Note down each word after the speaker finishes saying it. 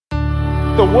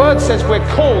The word says we're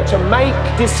called to make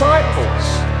disciples.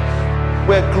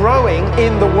 We're growing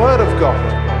in the word of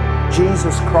God.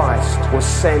 Jesus Christ was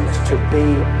sent to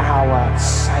be our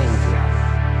Savior.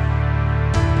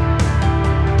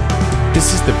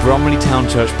 This is the Bromley Town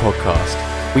Church podcast.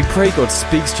 We pray God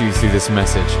speaks to you through this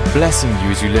message, blessing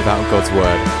you as you live out God's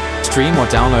word. Stream or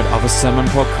download other sermon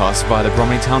podcasts via the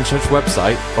Bromley Town Church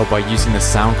website or by using the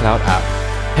SoundCloud app.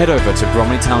 Head over to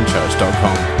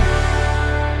bromleytownchurch.com.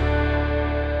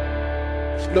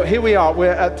 Look, here we are.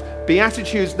 We're at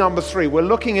Beatitudes number 3. We're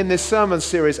looking in this sermon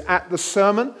series at the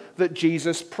sermon that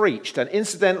Jesus preached. And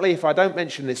incidentally, if I don't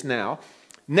mention this now,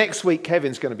 next week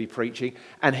Kevin's going to be preaching,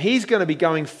 and he's going to be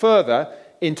going further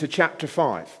into chapter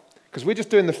 5. Because we're just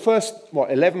doing the first,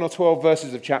 11 or 12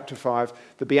 verses of chapter 5,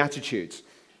 the Beatitudes.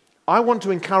 I want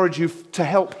to encourage you to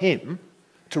help him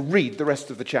to read the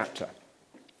rest of the chapter.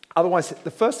 Otherwise,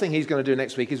 the first thing he's going to do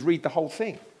next week is read the whole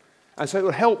thing. And so it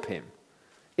will help him,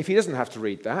 if he doesn't have to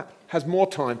read that, has more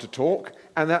time to talk,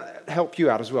 and that help you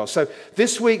out as well. So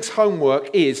this week's homework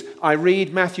is, I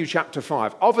read Matthew chapter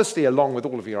 5, obviously along with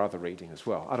all of your other reading as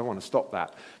well. I don't want to stop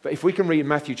that. But if we can read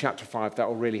Matthew chapter 5, that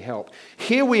will really help.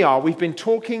 Here we are. We've been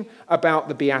talking about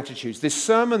the Beatitudes, this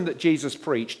sermon that Jesus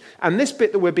preached. And this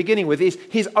bit that we're beginning with is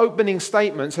his opening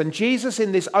statements. And Jesus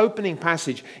in this opening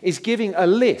passage is giving a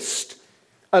list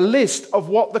of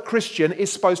what the Christian is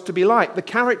supposed to be like, the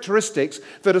characteristics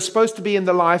that are supposed to be in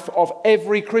the life of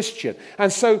every Christian.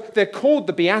 And so they're called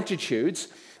the Beatitudes,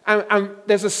 and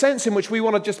there's a sense in which we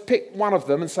want to just pick one of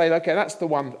them and say, okay, that's the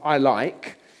one I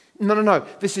like. No.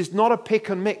 This is not a pick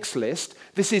and mix list.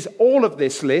 This is all of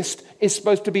this list is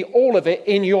supposed to be all of it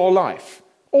in your life.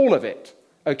 All of it,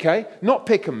 okay? Not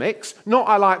pick and mix, not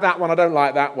I like that one, I don't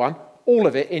like that one. All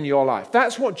of it in your life.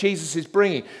 That's what Jesus is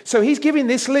bringing. So he's giving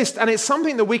this list, and it's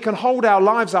something that we can hold our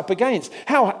lives up against.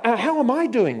 How am I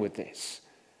doing with this?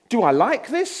 Do I like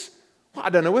this? Well,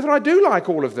 I don't know whether I do like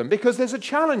all of them, because there's a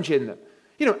challenge in them.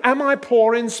 Am I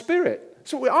poor in spirit?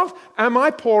 So we ask, am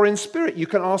I poor in spirit? You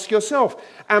can ask yourself,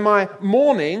 am I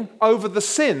mourning over the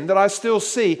sin that I still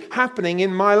see happening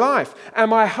in my life?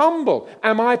 Am I humble?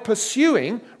 Am I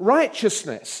pursuing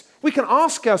righteousness? We can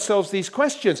ask ourselves these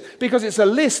questions because it's a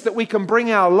list that we can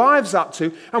bring our lives up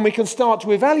to, and we can start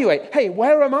to evaluate, hey,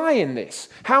 where am I in this?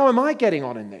 How am I getting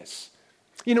on in this?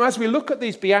 As we look at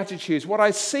these Beatitudes, what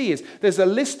I see is there's a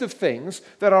list of things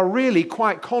that are really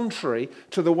quite contrary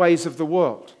to the ways of the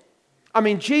world.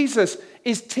 Jesus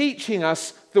is teaching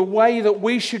us the way that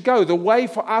we should go, the way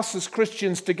for us as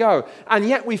Christians to go. And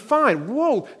yet we find,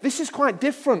 whoa, this is quite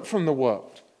different from the world.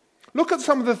 Look at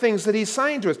some of the things that he's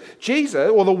saying to us.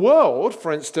 Jesus, or the world, for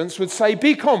instance, would say,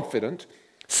 be confident.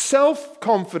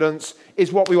 Self-confidence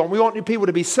is what we want. We want people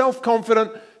to be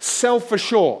self-confident,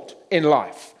 self-assured in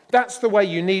life. That's the way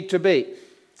you need to be.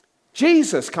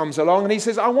 Jesus comes along and he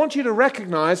says, I want you to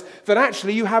recognize that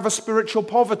actually you have a spiritual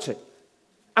poverty.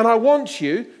 And I want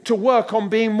you to work on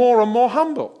being more and more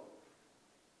humble.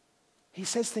 He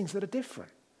says things that are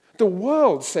different. The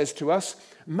world says to us,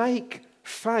 make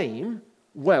fame,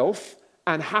 wealth,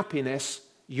 and happiness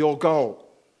your goal.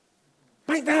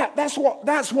 Make that's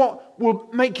what will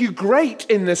make you great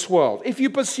in this world. If you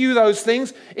pursue those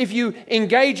things, if you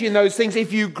engage in those things,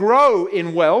 if you grow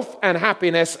in wealth and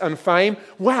happiness and fame,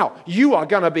 wow, you are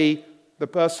going to be the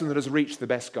person that has reached the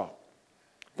best goal.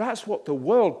 That's what the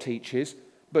world teaches,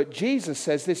 but Jesus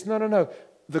says this, no.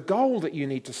 The goal that you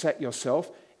need to set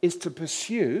yourself is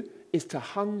to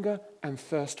hunger and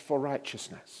thirst for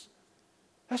righteousness.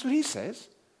 That's what he says.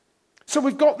 So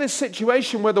we've got this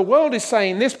situation where the world is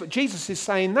saying this, but Jesus is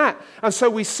saying that. And so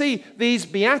we see these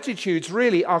Beatitudes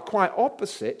really are quite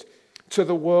opposite to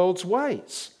the world's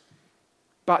ways.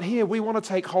 But here we want to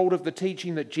take hold of the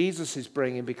teaching that Jesus is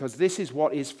bringing, because this is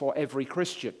what is for every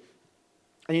Christian.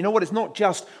 And you know what? It's not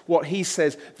just what he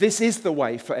says. This is the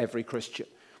way for every Christian.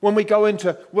 When we go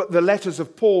into the letters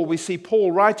of Paul, we see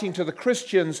Paul writing to the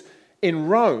Christians in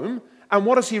Rome. And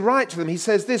what does he write to them? He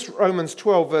says this, Romans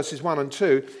 12, verses 1 and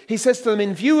 2. He says to them,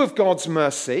 in view of God's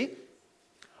mercy,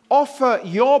 offer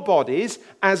your bodies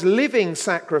as living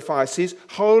sacrifices,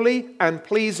 holy and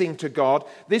pleasing to God.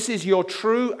 This is your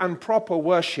true and proper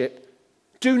worship.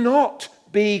 Do not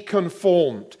be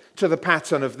conformed to the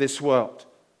pattern of this world.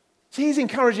 See, he's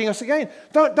encouraging us again.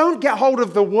 Don't get hold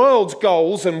of the world's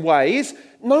goals and ways.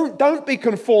 No, don't be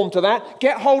conformed to that.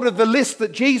 Get hold of the list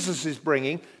that Jesus is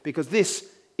bringing, because this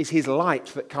is his light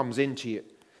that comes into you.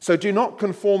 So do not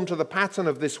conform to the pattern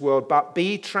of this world, but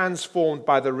be transformed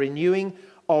by the renewing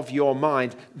of your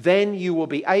mind. Then you will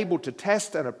be able to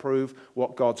test and approve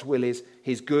what God's will is,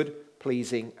 his good,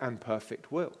 pleasing, and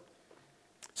perfect will.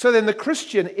 So then the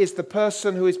Christian is the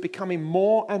person who is becoming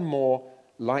more and more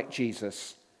like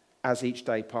Jesus as each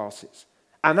day passes.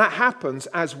 And that happens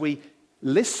as we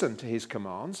listen to his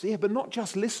commands, but not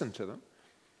just listen to them,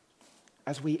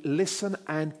 as we listen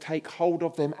and take hold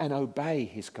of them and obey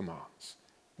his commands.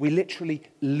 We literally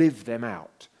live them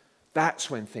out. That's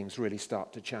when things really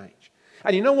start to change.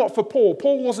 And you know what, for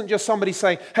Paul wasn't just somebody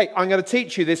saying, hey, I'm going to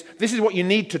teach you this. This is what you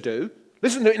need to do.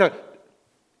 Listen to,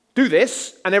 do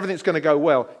this and everything's going to go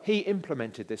well. He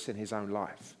implemented this in his own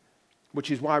life, which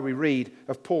is why we read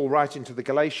of Paul writing to the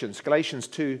Galatians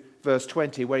 2 verse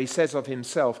 20, where he says of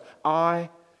himself, I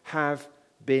have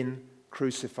been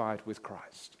crucified with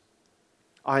Christ.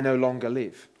 I no longer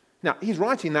live. Now, he's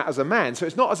writing that as a man, so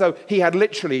it's not as though he had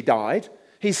literally died.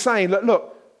 He's saying,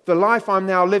 look, the life I'm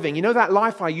now living, you know that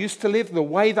life I used to live, the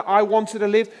way that I wanted to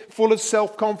live, full of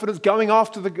self-confidence, going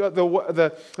after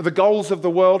the goals of the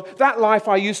world, that life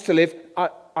I used to live,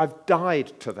 I've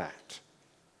died to that.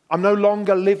 I'm no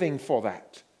longer living for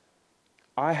that.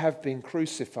 I have been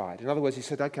crucified. In other words, he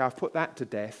said, okay, I've put that to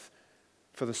death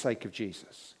for the sake of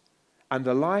Jesus. And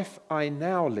the life I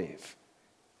now live,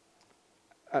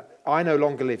 I no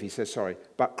longer live, he says,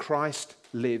 but Christ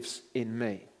lives in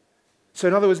me. So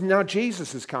in other words, now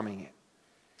Jesus is coming in.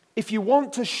 If you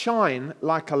want to shine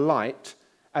like a light,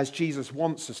 as Jesus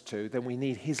wants us to, then we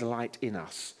need his light in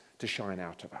us to shine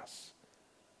out of us.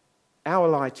 Our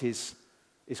light is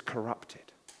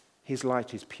corrupted. His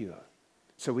light is pure.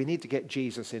 So we need to get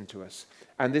Jesus into us.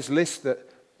 And this list that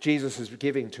Jesus is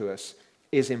giving to us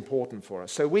is important for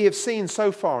us. So we have seen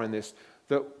so far in this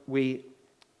that we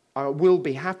will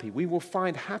be happy. We will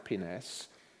find happiness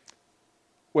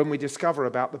when we discover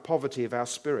about the poverty of our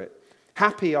spirit.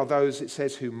 Happy are those, it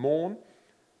says, who mourn.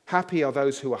 Happy are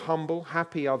those who are humble.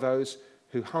 Happy are those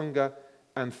who hunger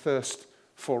and thirst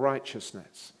for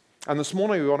righteousness. And this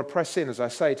morning we want to press in, as I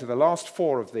say, to the last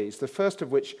four of these. The first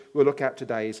of which we'll look at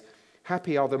today is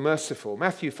happy are the merciful.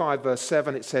 Matthew 5 verse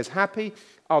 7, it says, happy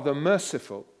are the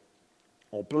merciful,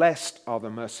 or blessed are the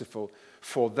merciful,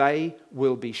 for they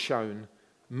will be shown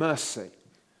mercy.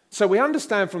 So we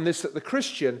understand from this that the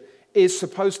Christian is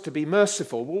supposed to be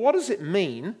merciful. Well, what does it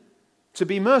mean to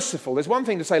be merciful? There's one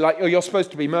thing to say, like, oh, you're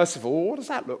supposed to be merciful. Well, what does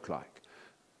that look like?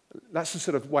 That's the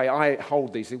sort of way I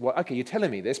hold these. Well, okay, you're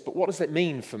telling me this, but what does it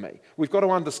mean for me? We've got to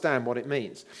understand what it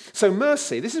means. So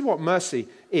mercy, this is what mercy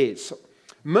is.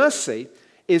 Mercy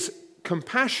is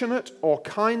compassionate or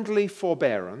kindly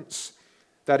forbearance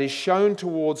that is shown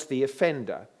towards the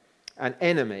offender, an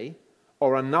enemy,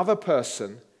 or another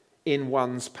person in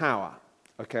one's power.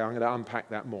 Okay, I'm going to unpack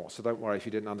that more, so don't worry if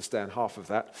you didn't understand half of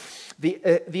that.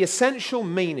 The essential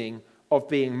meaning of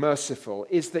being merciful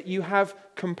is that you have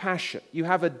compassion. You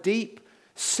have a deep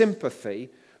sympathy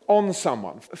on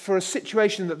someone for a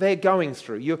situation that they're going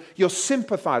through. You're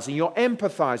sympathizing, you're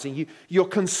empathizing, you're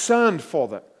concerned for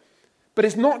them. But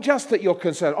it's not just that you're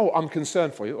concerned, oh, I'm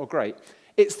concerned for you, oh, great.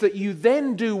 It's that you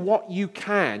then do what you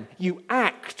can. You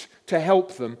act to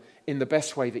help them in the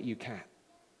best way that you can.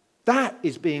 That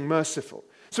is being merciful.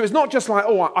 So it's not just like,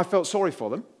 oh, I felt sorry for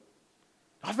them.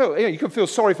 You can feel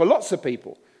sorry for lots of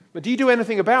people, but do you do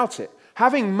anything about it?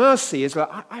 Having mercy is like,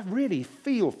 I really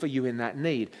feel for you in that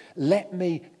need. Let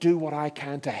me do what I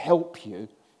can to help you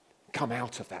come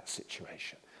out of that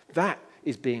situation. That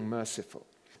is being merciful.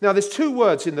 Now, there's two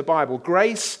words in the Bible,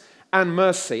 grace and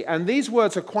mercy, and these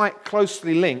words are quite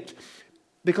closely linked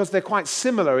because they're quite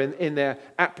similar in their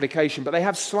application, but they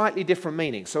have slightly different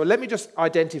meanings. So let me just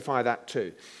identify that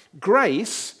too.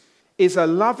 Grace is a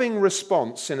loving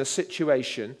response in a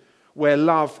situation where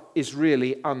love is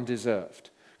really undeserved.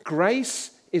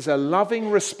 Grace is a loving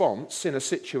response in a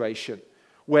situation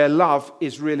where love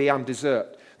is really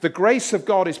undeserved. The grace of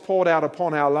God is poured out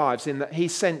upon our lives in that he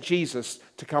sent Jesus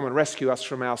to come and rescue us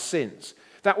from our sins.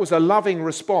 That was a loving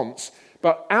response.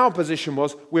 But our position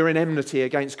was, we're in enmity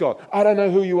against God. I don't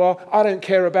know who you are. I don't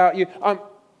care about you.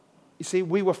 You see,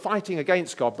 we were fighting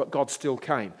against God, but God still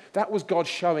came. That was God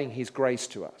showing his grace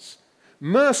to us.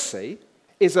 Mercy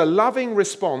is a loving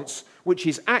response which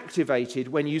is activated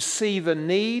when you see the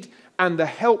need and the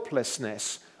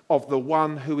helplessness of the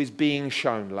one who is being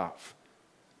shown love.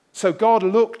 So God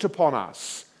looked upon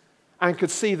us and could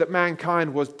see that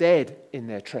mankind was dead in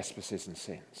their trespasses and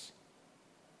sins.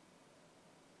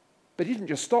 But he didn't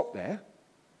just stop there.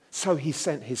 So he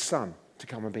sent his son to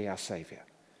come and be our Savior.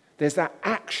 There's that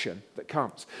action that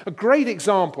comes. A great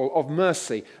example of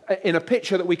mercy in a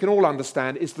picture that we can all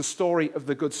understand is the story of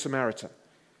the Good Samaritan.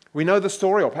 We know the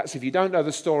story, or perhaps if you don't know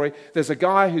the story, there's a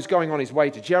guy who's going on his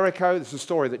way to Jericho. This is a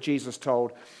story that Jesus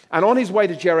told. And on his way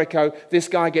to Jericho, this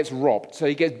guy gets robbed. So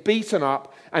he gets beaten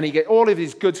up and all of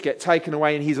his goods get taken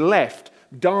away and he's left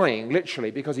dying,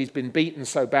 literally, because he's been beaten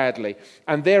so badly.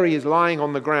 And there he is lying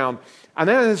on the ground. And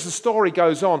then as the story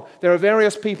goes on, there are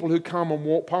various people who come and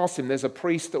walk past him. There's a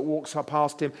priest that walks up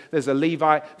past him. There's a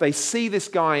Levite. They see this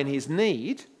guy in his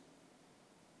need,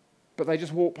 but they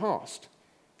just walk past.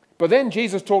 But then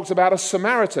Jesus talks about a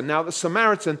Samaritan. Now, the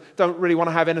Samaritan don't really want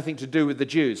to have anything to do with the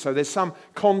Jews. So there's some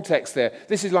context there.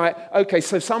 This is like, okay,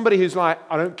 so somebody who's like,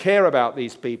 I don't care about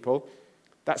these people.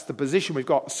 That's the position we've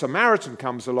got. A Samaritan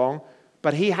comes along,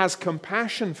 but he has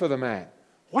compassion for the man.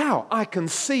 Wow, I can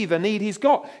see the need he's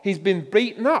got. He's been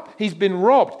beaten up. He's been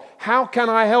robbed. How can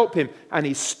I help him? And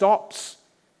he stops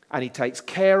and he takes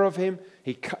care of him.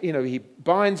 He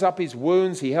binds up his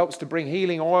wounds. He helps to bring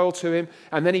healing oil to him.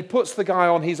 And then he puts the guy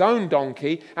on his own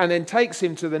donkey and then takes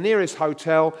him to the nearest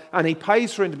hotel and he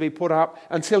pays for him to be put up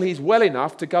until he's well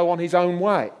enough to go on his own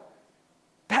way.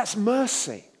 That's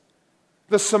mercy.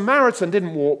 The Samaritan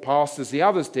didn't walk past as the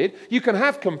others did. You can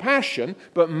have compassion,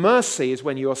 but mercy is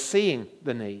when you're seeing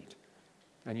the need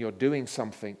and you're doing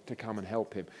something to come and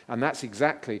help him. And that's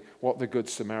exactly what the Good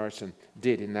Samaritan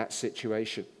did in that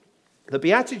situation. The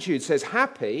Beatitude says,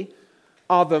 happy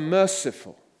are the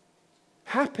merciful.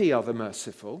 Happy are the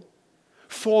merciful,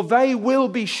 for they will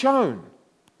be shown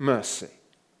mercy.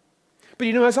 But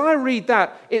as I read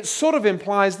that, it sort of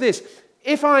implies this.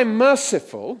 If I'm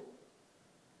merciful,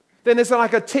 then there's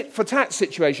like a tit for tat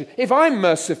situation. If I'm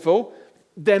merciful,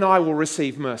 then I will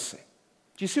receive mercy.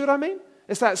 Do you see what I mean?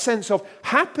 It's that sense of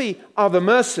happy are the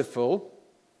merciful,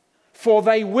 for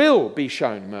they will be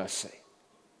shown mercy.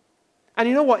 And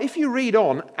you know what? If you read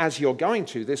on, as you're going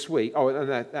to this week,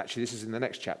 actually this is in the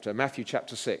next chapter, Matthew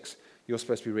chapter 6. You're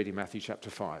supposed to be reading Matthew chapter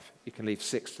 5. You can leave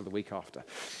 6 to the week after.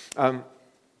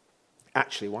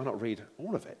 Actually, why not read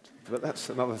all of it? But that's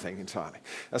another thing entirely.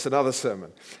 That's another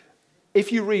sermon.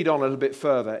 If you read on a little bit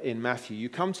further in Matthew, you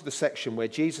come to the section where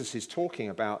Jesus is talking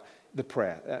about the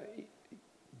prayer,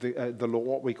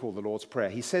 what we call the Lord's Prayer.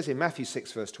 He says in Matthew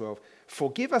 6, verse 12,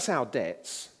 forgive us our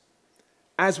debts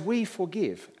as we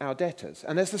forgive our debtors.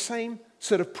 And there's the same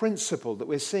sort of principle that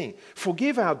we're seeing.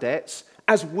 Forgive our debts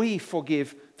as we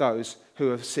forgive those who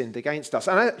have sinned against us.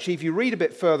 And actually, if you read a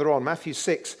bit further on, Matthew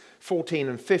 6, 14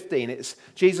 and 15,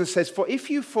 Jesus says, for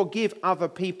if you forgive other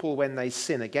people when they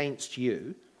sin against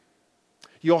you,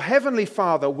 your heavenly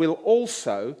Father will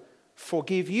also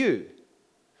forgive you.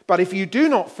 But if you do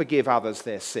not forgive others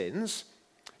their sins,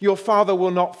 your Father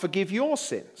will not forgive your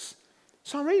sins.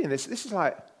 So I'm reading this. This is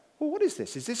like, well, what is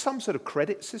this? Is this some sort of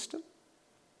credit system?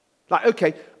 Like,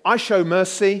 okay, I show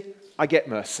mercy, I get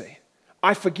mercy.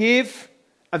 I forgive,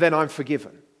 and then I'm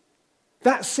forgiven.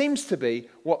 That seems to be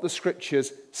what the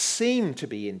scriptures seem to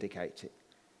be indicating.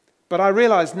 But I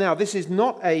realize now this is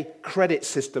not a credit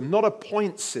system, not a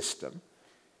point system.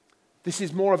 This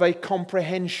is more of a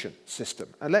comprehension system.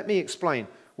 And let me explain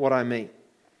what I mean.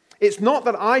 It's not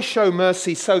that I show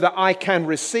mercy so that I can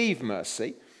receive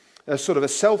mercy, a sort of a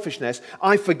selfishness.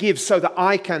 I forgive so that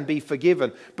I can be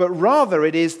forgiven. But rather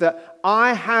it is that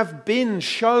I have been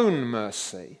shown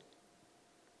mercy,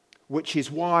 which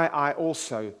is why I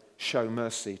also show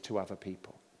mercy to other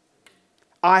people.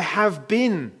 I have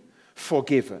been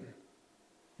forgiven,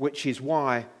 which is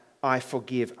why I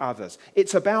forgive others.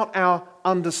 It's about our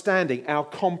understanding, our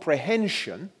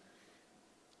comprehension.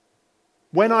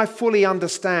 When I fully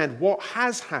understand what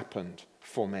has happened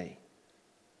for me,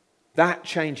 that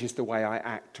changes the way I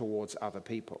act towards other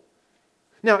people.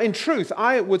 Now, in truth,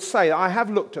 I would say I have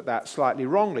looked at that slightly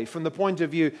wrongly from the point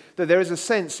of view that there is a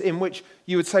sense in which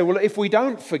you would say, well, if we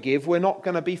don't forgive, we're not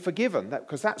going to be forgiven,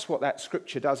 because that's what that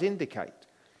scripture does indicate.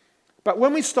 But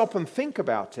when we stop and think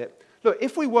about it, look,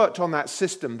 if we worked on that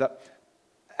system that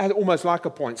almost like a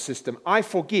point system, I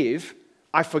forgive,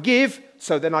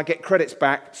 so then I get credits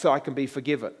back so I can be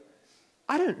forgiven.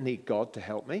 I don't need God to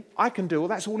help me. I can do all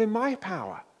that's all in my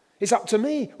power. It's up to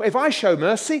me. If I show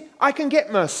mercy, I can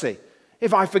get mercy.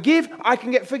 If I forgive, I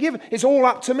can get forgiven. It's all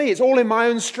up to me. It's all in my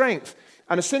own strength.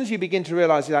 And as soon as you begin to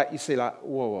realize that, you see like,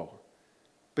 whoa.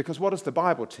 Because what does the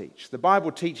Bible teach? The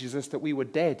Bible teaches us that we were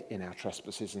dead in our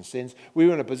trespasses and sins. We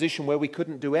were in a position where we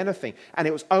couldn't do anything. And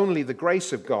it was only the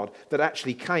grace of God that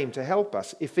actually came to help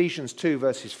us. Ephesians 2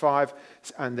 verses 5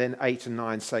 and then 8 and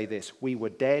 9 say this. We were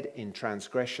dead in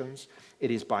transgressions.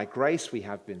 It is by grace we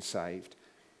have been saved.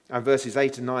 And verses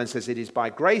 8 and 9 says, it is by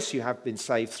grace you have been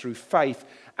saved through faith.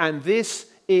 And this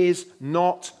is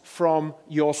not from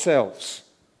yourselves.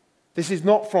 This is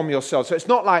not from yourselves. So it's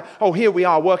not like, oh, here we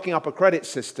are working up a credit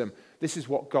system. This is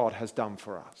what God has done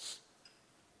for us.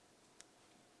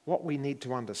 What we need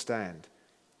to understand,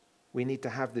 we need to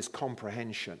have this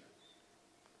comprehension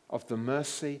of the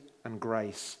mercy and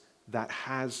grace that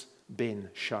has been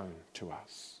shown to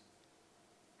us.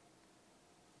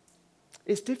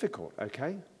 It's difficult,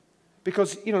 okay?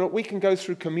 Because, we can go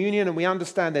through communion and we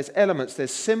understand there's elements,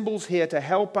 there's symbols here to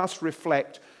help us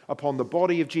reflect upon the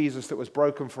body of Jesus that was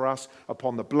broken for us,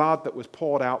 upon the blood that was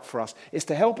poured out for us. It's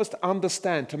to help us to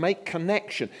understand, to make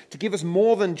connection, to give us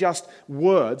more than just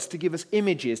words, to give us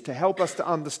images, to help us to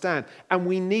understand. And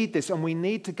we need this, and we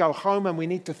need to go home and we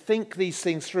need to think these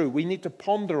things through. We need to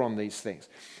ponder on these things.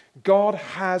 God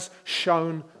has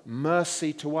shown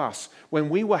mercy to us when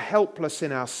we were helpless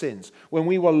in our sins, when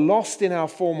we were lost in our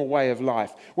former way of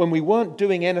life, when we weren't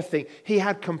doing anything. He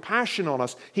had compassion on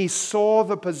us. He saw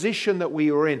the position that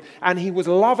we were in, and he was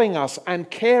loving us and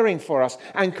caring for us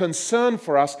and concerned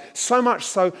for us, so much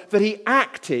so that he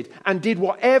acted and did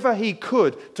whatever he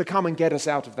could to come and get us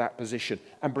out of that position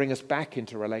and bring us back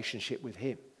into relationship with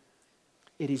him.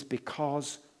 It is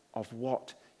because of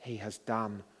what he has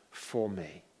done for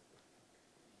me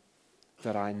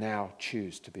that I now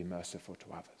choose to be merciful to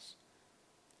others.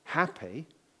 Happy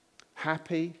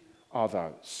are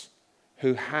those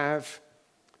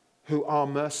who are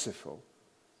merciful,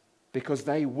 because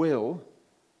they will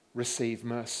receive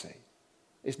mercy.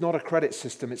 It's not a credit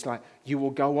system. It's like you will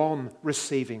go on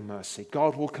receiving mercy.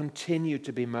 God will continue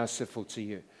to be merciful to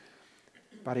you,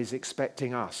 but he's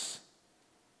expecting us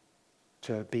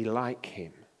to be like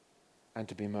him and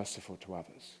to be merciful to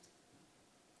others.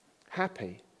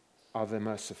 Happy are the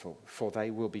merciful, for they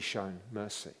will be shown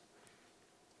mercy.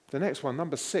 The next one,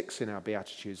 number 6 in our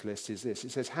Beatitudes list, is this.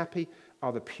 It says, happy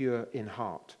are the pure in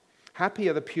heart. Happy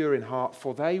are the pure in heart,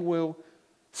 for they will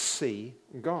see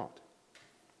God.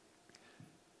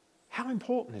 How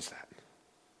important is that?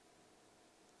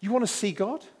 You want to see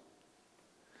God?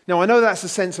 Now, I know that's a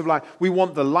sense of like, we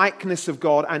want the likeness of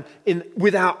God and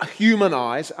with our human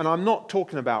eyes, and I'm not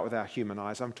talking about with our human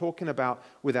eyes, I'm talking about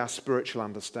with our spiritual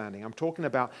understanding. I'm talking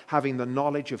about having the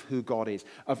knowledge of who God is,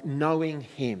 of knowing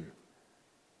him.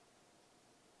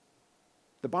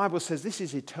 The Bible says this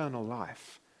is eternal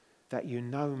life, that you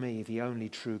know me, the only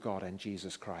true God, and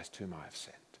Jesus Christ, whom I have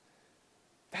sent.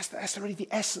 That's really the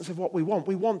essence of what we want.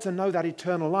 We want to know that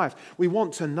eternal life. We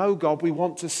want to know God. We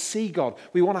want to see God.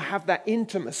 We want to have that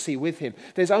intimacy with him.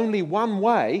 There's only one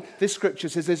way, this scripture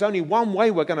says there's only one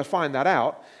way we're going to find that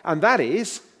out, and that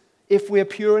is if we're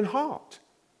pure in heart.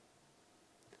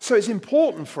 So it's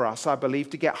important for us, I believe,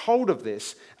 to get hold of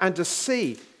this and to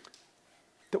see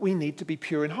that we need to be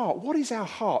pure in heart. What is our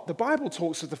heart? The Bible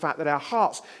talks of the fact that our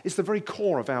hearts is the very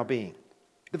core of our being,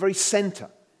 the very center.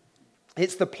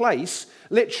 It's the place,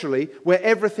 literally, where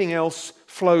everything else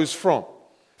flows from.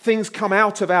 Things come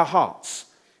out of our hearts.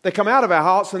 They come out of our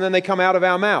hearts and then they come out of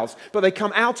our mouths. But they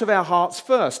come out of our hearts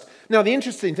first. Now, the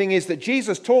interesting thing is that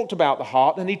Jesus talked about the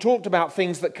heart and he talked about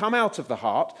things that come out of the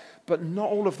heart, but not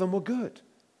all of them were good.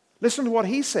 Listen to what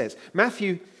he says.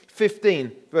 Matthew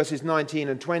 15, verses 19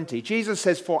 and 20. Jesus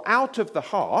says, for out of the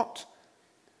heart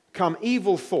come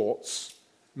evil thoughts,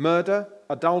 murder,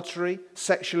 adultery,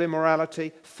 sexual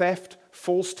immorality, theft,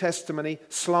 false testimony,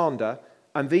 slander,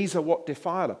 and these are what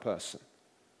defile a person.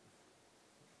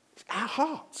 It's our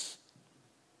hearts.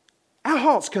 Our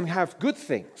hearts can have good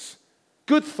things,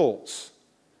 good thoughts.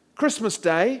 Christmas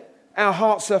Day, our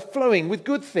hearts are flowing with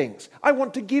good things. I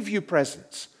want to give you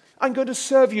presents. I'm going to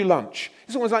serve you lunch.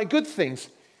 It's almost like good things.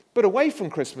 But away from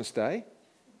Christmas Day,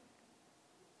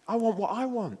 I want what I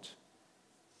want.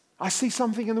 I see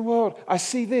something in the world. I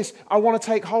see this. I want to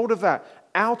take hold of that.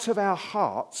 Out of our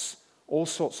hearts, all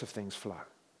sorts of things flow.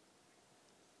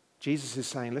 Jesus is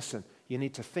saying, listen, you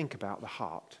need to think about the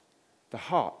heart. The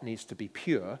heart needs to be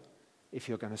pure if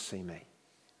you're going to see me.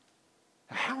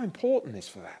 How important is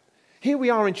for that? Here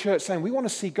we are in church saying we want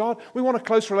to see God. We want a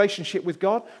close relationship with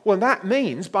God. Well, that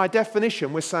means, by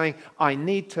definition, we're saying I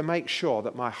need to make sure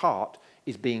that my heart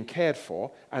is being cared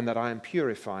for and that I am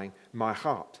purifying my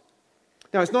heart.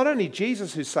 Now, it's not only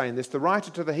Jesus who's saying this. The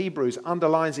writer to the Hebrews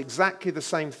underlines exactly the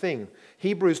same thing.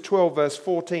 Hebrews 12, verse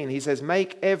 14, he says,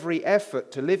 make every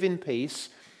effort to live in peace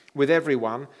with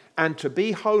everyone and to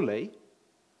be holy.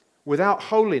 Without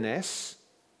holiness,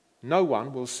 no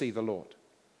one will see the Lord.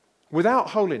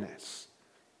 Without holiness.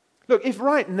 Look, if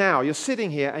right now you're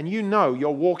sitting here and you know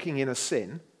you're walking in a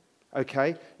sin,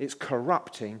 okay, it's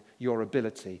corrupting your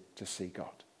ability to see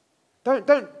God.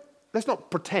 Let's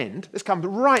not pretend. Let's come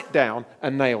right down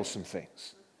and nail some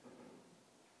things.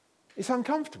 It's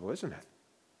uncomfortable, isn't it?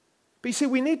 But you see,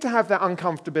 we need to have that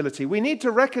uncomfortability. We need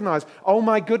to recognize, oh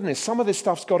my goodness, some of this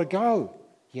stuff's got to go.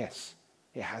 Yes,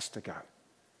 it has to go.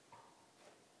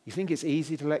 You think it's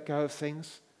easy to let go of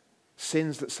things?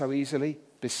 Sins that so easily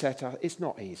beset us? It's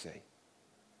not easy.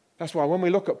 That's why when we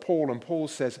look at Paul and Paul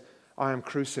says, I am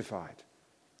crucified,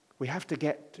 we have to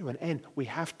get to an end. We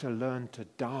have to learn to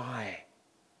die.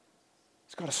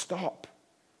 It's got to stop.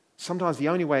 Sometimes the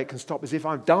only way it can stop is if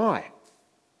I die.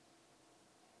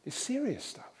 It's serious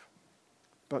stuff.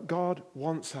 But God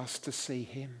wants us to see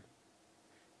him.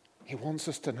 He wants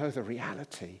us to know the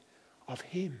reality of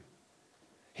him.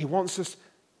 He wants us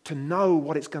to know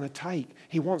what it's going to take.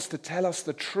 He wants to tell us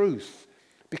the truth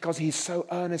because he so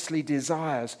earnestly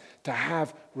desires to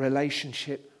have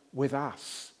relationship with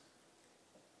us.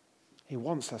 He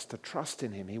wants us to trust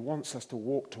in him. He wants us to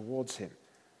walk towards him.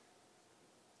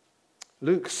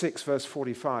 Luke 6 verse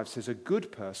 45 says, a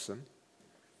good person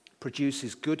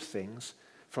produces good things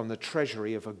from the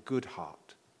treasury of a good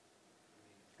heart.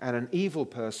 And an evil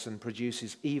person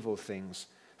produces evil things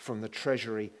from the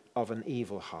treasury of an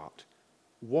evil heart.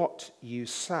 What you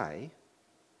say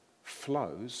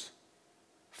flows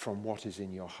from what is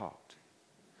in your heart.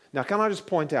 Now, can I just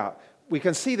point out, we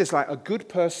can see this like a good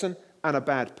person and a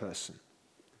bad person.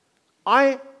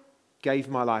 I gave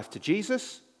my life to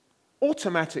Jesus.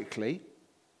 Automatically,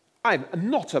 I'm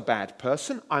not a bad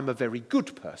person. I'm a very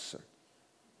good person.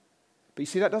 But you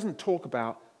see, that doesn't talk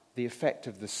about the effect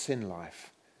of the sin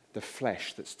life, the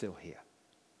flesh that's still here.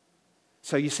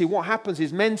 So you see, what happens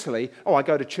is mentally, I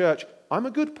go to church, I'm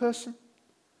a good person.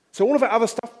 So all of that other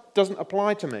stuff doesn't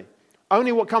apply to me.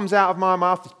 Only what comes out of my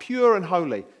mouth is pure and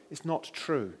holy. It's not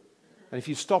true. And if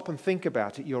you stop and think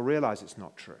about it, you'll realize it's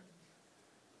not true.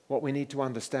 What we need to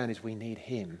understand is we need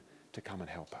him to come and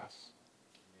help us.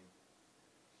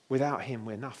 Without him,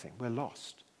 we're nothing. We're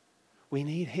lost. We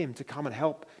need him to come and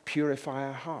help purify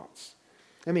our hearts.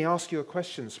 Let me ask you a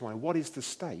question this morning. What is the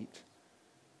state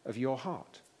of your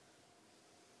heart?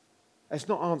 It's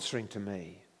not answering to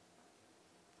me.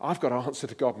 I've got to answer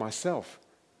to God myself.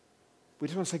 We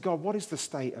just want to say, God, what is the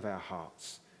state of our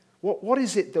hearts? What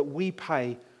is it that we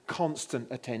pay constant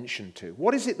attention to?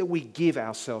 What is it that we give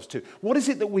ourselves to? What is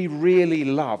it that we really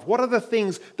love? What are the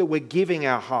things that we're giving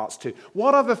our hearts to?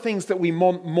 What are the things that we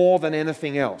want more than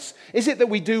anything else? Is it that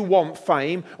we do want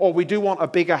fame, or we do want a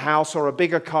bigger house or a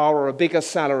bigger car or a bigger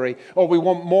salary, or we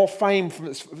want more fame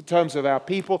in terms of our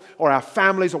people or our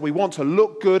families, or we want to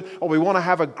look good, or we want to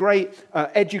have a great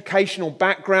educational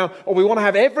background, or we want to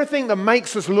have everything that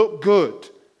makes us look good?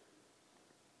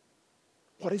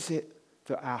 What is it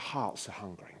that our hearts are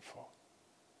hungering for?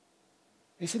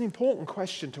 It's an important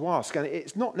question to ask, and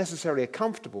it's not necessarily a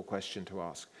comfortable question to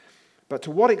ask. But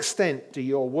to what extent do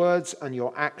your words and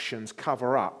your actions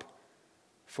cover up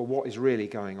for what is really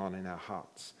going on in our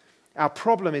hearts? Our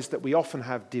problem is that we often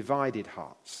have divided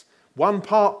hearts. One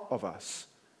part of us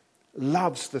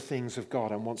loves the things of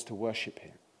God and wants to worship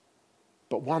him.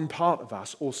 But one part of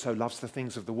us also loves the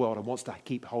things of the world and wants to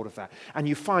keep hold of that. And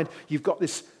you find you've got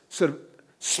this sort of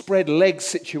spread leg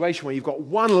situation where you've got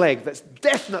one leg that's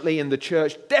definitely in the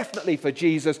church, definitely for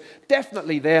Jesus,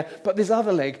 definitely there, but this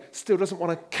other leg still doesn't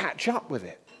want to catch up with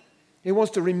it. It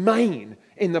wants to remain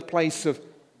in the place of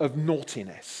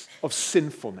naughtiness, of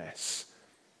sinfulness,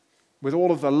 with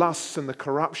all of the lusts and the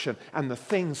corruption and the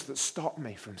things that stop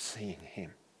me from seeing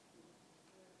him,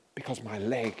 because my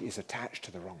leg is attached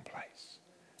to the wrong place.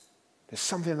 There's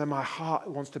something that my heart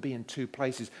wants to be in two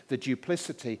places. The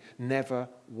duplicity never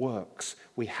works.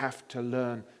 We have to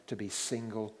learn to be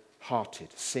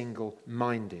single-hearted,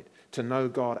 single-minded, to know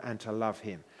God and to love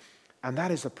him. And that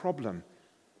is a problem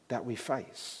that we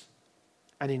face.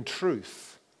 And in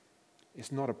truth,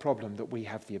 it's not a problem that we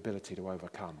have the ability to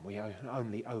overcome. We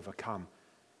only overcome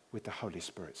with the Holy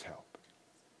Spirit's help.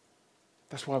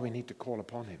 That's why we need to call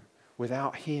upon him.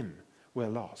 Without him, we're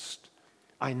lost.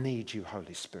 I need you,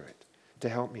 Holy Spirit, to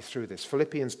help me through this.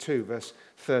 Philippians 2 verse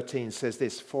 13 says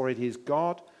this, for it is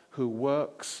God who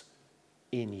works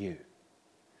in you.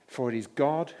 For it is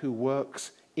God who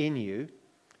works in you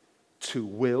to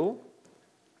will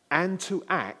and to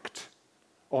act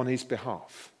on his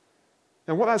behalf.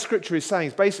 And what that scripture is saying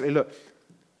is basically, look,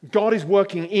 God is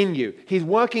working in you. He's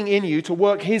working in you to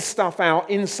work his stuff out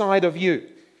inside of you.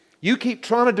 You keep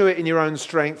trying to do it in your own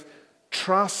strength.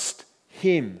 Trust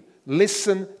him.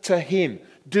 Listen to him.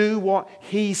 Do what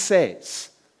he says.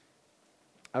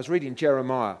 I was reading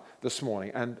Jeremiah this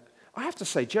morning, and I have to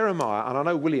say, Jeremiah, and I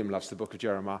know William loves the book of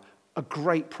Jeremiah, a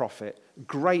great prophet,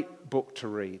 great book to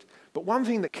read. But one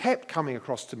thing that kept coming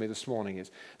across to me this morning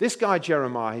is this guy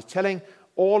Jeremiah, he's telling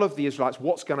all of the Israelites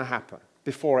what's going to happen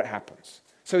before it happens.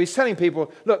 So he's telling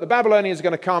people, look, the Babylonians are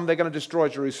going to come, they're going to destroy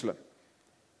Jerusalem.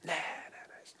 No,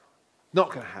 it's not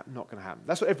going to happen, not going to happen.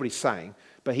 That's what everybody's saying,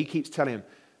 but he keeps telling them.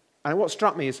 And what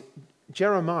struck me is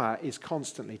Jeremiah is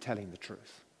constantly telling the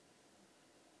truth.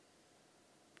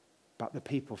 But the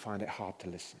people find it hard to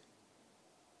listen.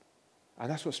 And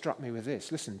that's what struck me with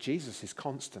this. Listen, Jesus is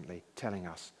constantly telling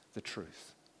us the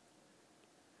truth.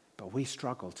 But we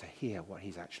struggle to hear what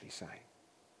he's actually saying.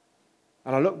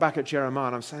 And I look back at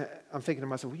Jeremiah and I'm thinking to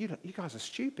myself, well, you guys are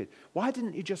stupid. Why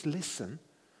didn't you just listen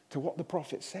to what the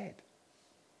prophet said?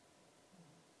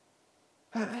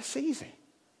 That's easy.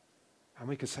 And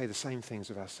we could say the same things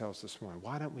of ourselves this morning.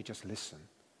 Why don't we just listen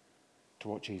to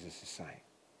what Jesus is saying?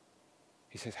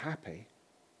 He says, happy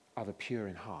are the pure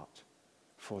in heart,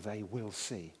 for they will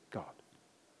see God.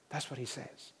 That's what he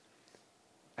says.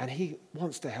 And he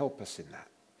wants to help us in that.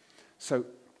 So,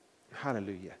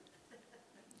 hallelujah.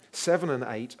 7 and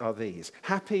 8 are these.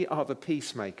 Happy are the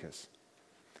peacemakers.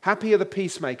 Happy are the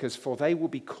peacemakers, for they will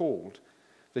be called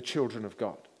the children of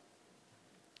God.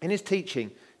 In his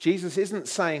teaching, Jesus isn't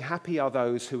saying happy are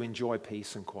those who enjoy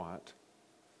peace and quiet.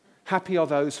 Happy are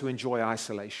those who enjoy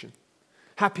isolation.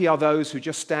 Happy are those who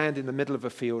just stand in the middle of a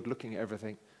field looking at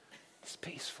everything. It's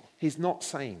peaceful. He's not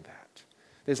saying that.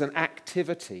 There's an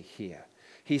activity here.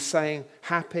 He's saying,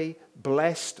 happy,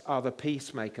 blessed are the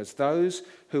peacemakers, those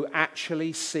who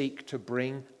actually seek to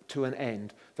bring to an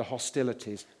end the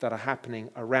hostilities that are happening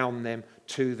around them,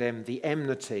 to them, the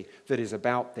enmity that is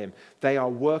about them. They are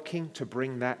working to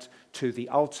bring that to the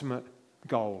ultimate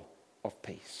goal of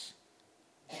peace.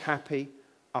 Happy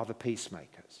are the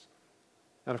peacemakers.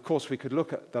 And of course, we could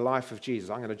look at the life of Jesus.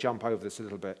 I'm going to jump over this a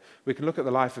little bit. We can look at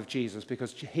the life of Jesus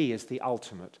because he is the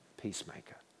ultimate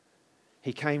peacemaker.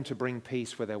 He came to bring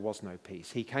peace where there was no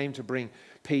peace. He came to bring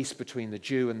peace between the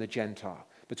Jew and the Gentile,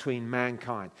 between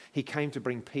mankind. He came to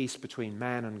bring peace between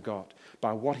man and God.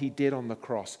 By what he did on the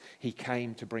cross, he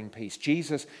came to bring peace.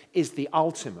 Jesus is the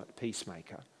ultimate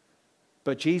peacemaker.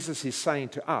 But Jesus is saying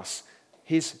to us,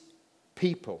 his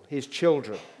people, his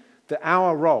children, that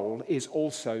our role is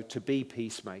also to be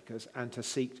peacemakers and to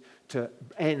seek to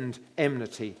end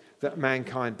enmity that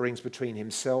mankind brings between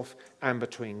himself and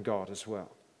between God as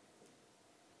well.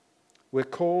 We're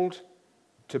called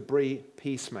to be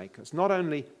peacemakers, not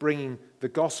only bringing the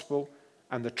gospel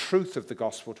and the truth of the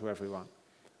gospel to everyone,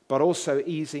 but also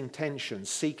easing tensions,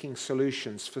 seeking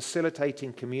solutions,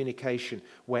 facilitating communication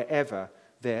wherever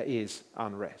there is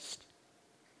unrest.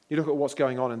 You look at what's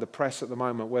going on in the press at the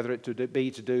moment, whether it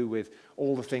be to do with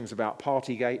all the things about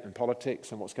Partygate and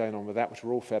politics and what's going on with that, which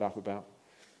we're all fed up about.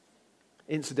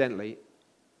 Incidentally,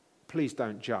 please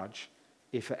don't judge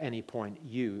if at any point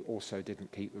you also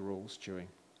didn't keep the rules during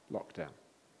lockdown.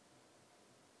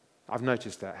 I've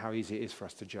noticed that, how easy it is for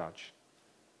us to judge.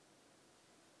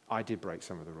 I did break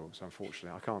some of the rules,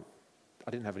 unfortunately.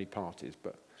 I didn't have any parties,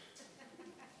 but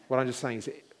what I'm just saying is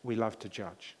we love to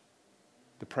judge.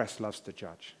 The press loves to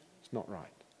judge. It's not right.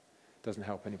 It doesn't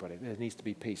help anybody. There needs to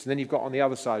be peace. And then you've got on the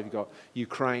other side, you've got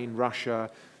Ukraine,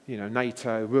 Russia,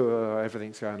 NATO,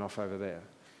 everything's going off over there.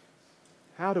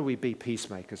 How do we be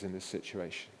peacemakers in this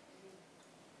situation?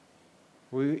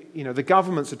 The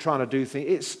governments are trying to do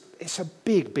things. It's a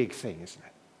big, big thing, isn't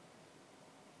it?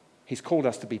 He's called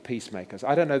us to be peacemakers.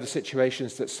 I don't know the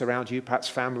situations that surround you, perhaps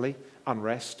family,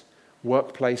 unrest,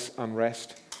 workplace,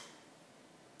 unrest,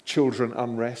 children,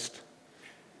 unrest,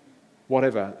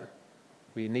 whatever.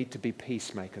 We need to be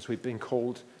peacemakers. We've been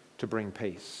called to bring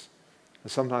peace.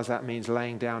 And sometimes that means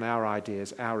laying down our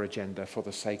ideas, our agenda for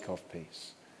the sake of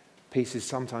peace. Peace is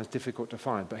sometimes difficult to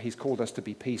find, but he's called us to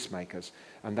be peacemakers,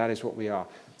 and that is what we are.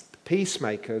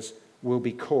 Peacemakers will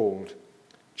be called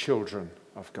children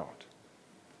of God.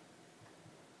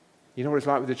 You know what it's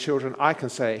like with the children? I can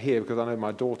say it here because I know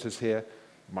my daughter's here,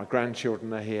 my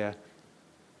grandchildren are here.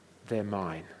 They're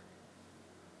mine.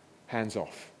 Hands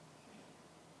off.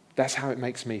 That's how it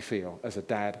makes me feel as a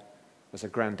dad, as a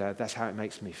granddad. That's how it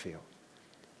makes me feel.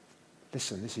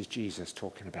 Listen, this is Jesus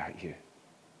talking about you.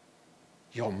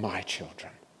 You're my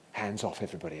children. Hands off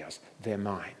everybody else. They're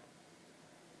mine.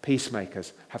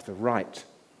 Peacemakers have the right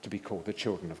to be called the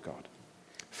children of God.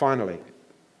 Finally,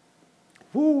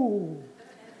 and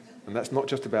that's not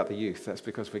just about the youth, that's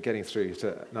because we're getting through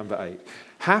to number 8.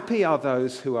 Happy are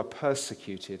those who are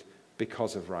persecuted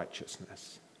because of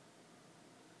righteousness.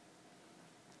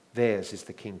 Theirs is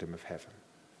the kingdom of heaven.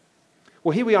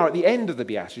 Well, here we are at the end of the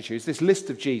Beatitudes, this list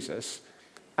of Jesus.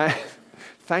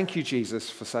 Thank you, Jesus,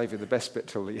 for saving the best bit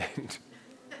till the end.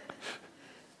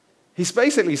 He's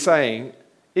basically saying,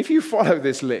 if you follow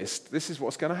this list, this is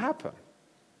what's going to happen.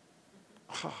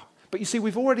 But you see,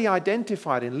 we've already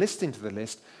identified in listening to the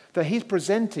list that he's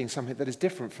presenting something that is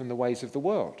different from the ways of the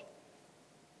world.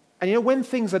 And when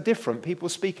things are different, people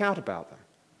speak out about them.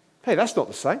 Hey, that's not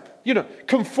the same.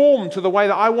 Conform to the way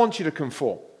that I want you to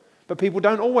conform. But people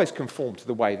don't always conform to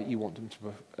the way that you want them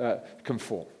to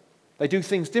conform. They do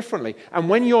things differently. And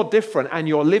when you're different and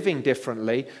you're living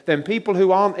differently, then people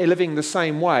who aren't living the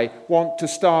same way want to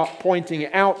start pointing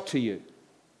it out to you.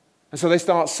 And so they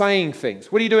start saying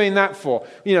things. What are you doing that for?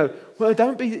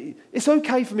 It's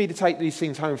okay for me to take these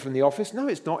things home from the office. No,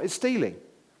 it's not. It's stealing.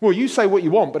 Well, you say what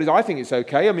you want, but I think it's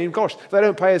okay. I mean, gosh, they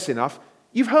don't pay us enough.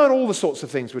 You've heard all the sorts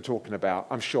of things we're talking about,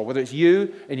 I'm sure, whether it's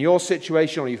you in your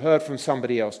situation or you've heard from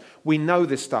somebody else. We know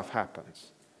this stuff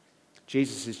happens.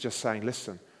 Jesus is just saying,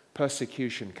 listen,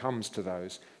 persecution comes to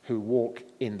those who walk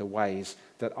in the ways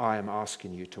that I am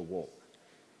asking you to walk.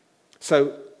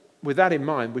 So with that in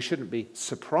mind, we shouldn't be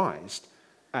surprised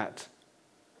at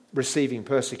receiving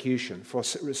persecution for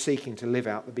seeking to live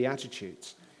out the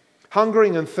Beatitudes.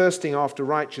 Hungering and thirsting after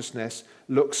righteousness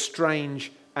looks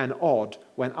strange and odd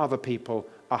when other people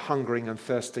are hungering and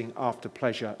thirsting after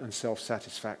pleasure and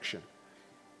self-satisfaction.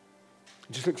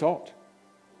 It just looks odd.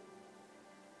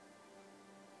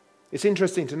 It's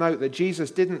interesting to note that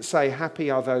Jesus didn't say,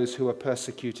 happy are those who are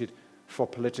persecuted for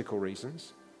political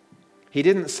reasons. He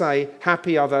didn't say,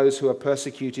 happy are those who are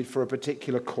persecuted for a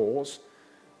particular cause.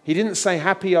 He didn't say,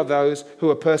 happy are those who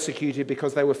are persecuted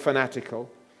because they were fanatical.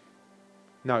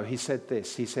 No, he said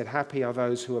this. He said, happy are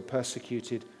those who are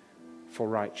persecuted for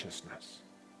righteousness.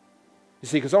 You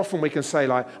see, because often we can say,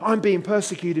 like, I'm being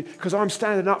persecuted because I'm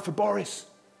standing up for Boris.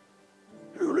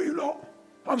 Who are you lot?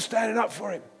 I'm standing up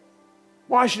for him.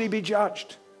 Why should he be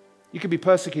judged? You could be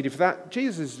persecuted for that.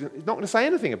 Jesus is not going to say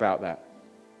anything about that.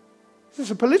 This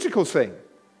is a political thing.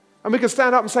 And we can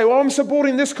stand up and say, well, I'm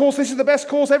supporting this cause. This is the best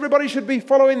cause. Everybody should be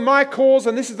following my cause,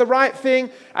 and this is the right thing.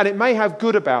 And it may have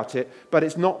good about it, but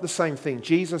it's not the same thing.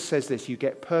 Jesus says this, you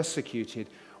get persecuted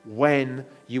when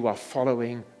you are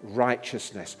following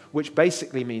righteousness, which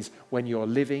basically means when you're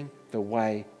living the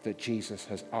way that Jesus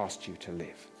has asked you to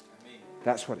live. Amen.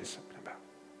 That's what it's about.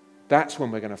 That's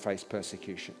when we're going to face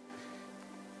persecution.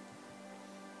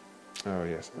 Oh,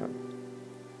 yes.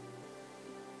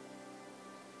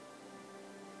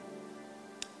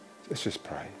 Let's just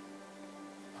pray.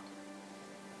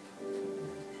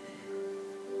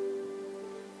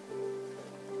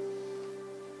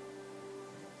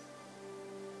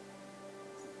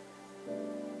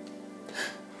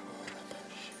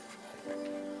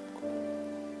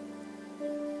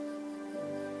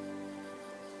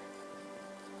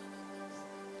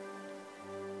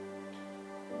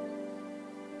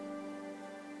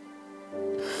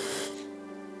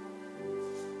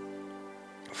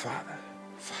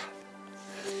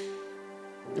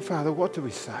 Father, what do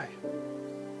we say?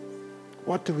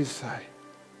 What do we say?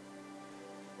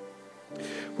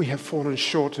 We have fallen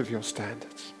short of your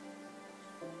standards.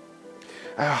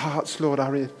 Our hearts, Lord,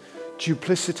 are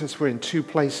duplicitous. We're in two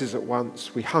places at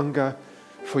once. We hunger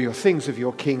for your things of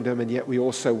your kingdom, and yet we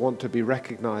also want to be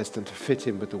recognized and to fit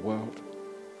in with the world.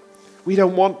 We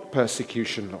don't want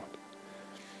persecution, Lord.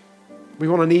 We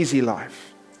want an easy life.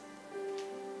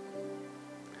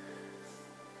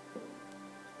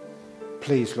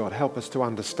 Please, Lord, help us to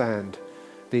understand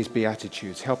these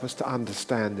Beatitudes. Help us to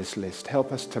understand this list.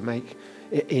 Help us to make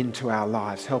it into our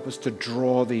lives. Help us to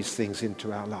draw these things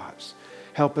into our lives.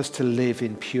 Help us to live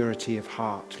in purity of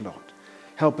heart, Lord.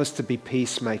 Help us to be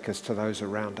peacemakers to those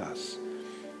around us.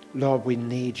 Lord, we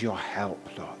need your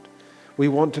help, Lord. We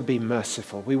want to be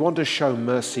merciful. We want to show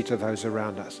mercy to those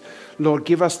around us. Lord,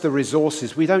 give us the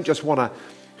resources. We don't just want to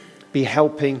be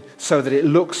helping so that it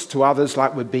looks to others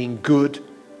like we're being good.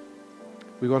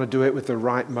 We want to do it with the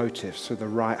right motives, with the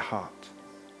right heart.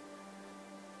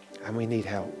 And we need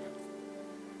help.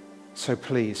 So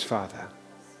please, Father,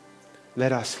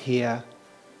 let us hear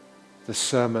the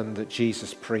sermon that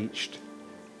Jesus preached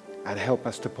and help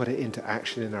us to put it into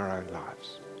action in our own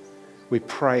lives. We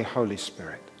pray, Holy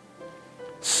Spirit,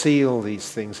 seal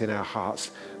these things in our hearts.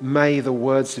 May the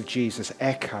words of Jesus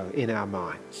echo in our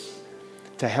minds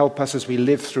to help us as we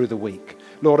live through the week.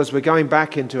 Lord, as we're going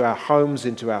back into our homes,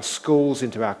 into our schools,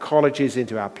 into our colleges,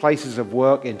 into our places of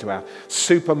work, into our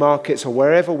supermarkets, or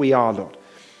wherever we are, Lord,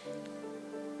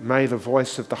 may the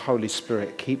voice of the Holy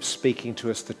Spirit keep speaking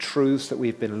to us the truths that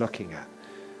we've been looking at,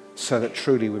 so that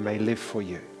truly we may live for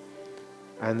you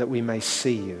and that we may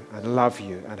see you and love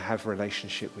you and have a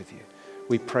relationship with you.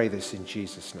 We pray this in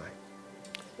Jesus' name.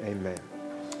 Amen.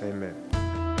 Amen.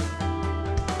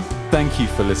 Thank you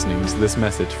for listening to this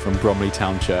message from Bromley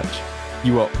Town Church.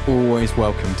 You are always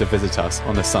welcome to visit us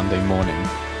on a Sunday morning,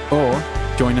 or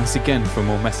join us again for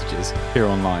more messages here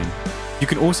online. You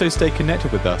can also stay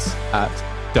connected with us at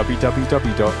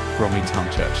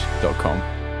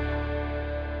www.bromleytownchurch.com.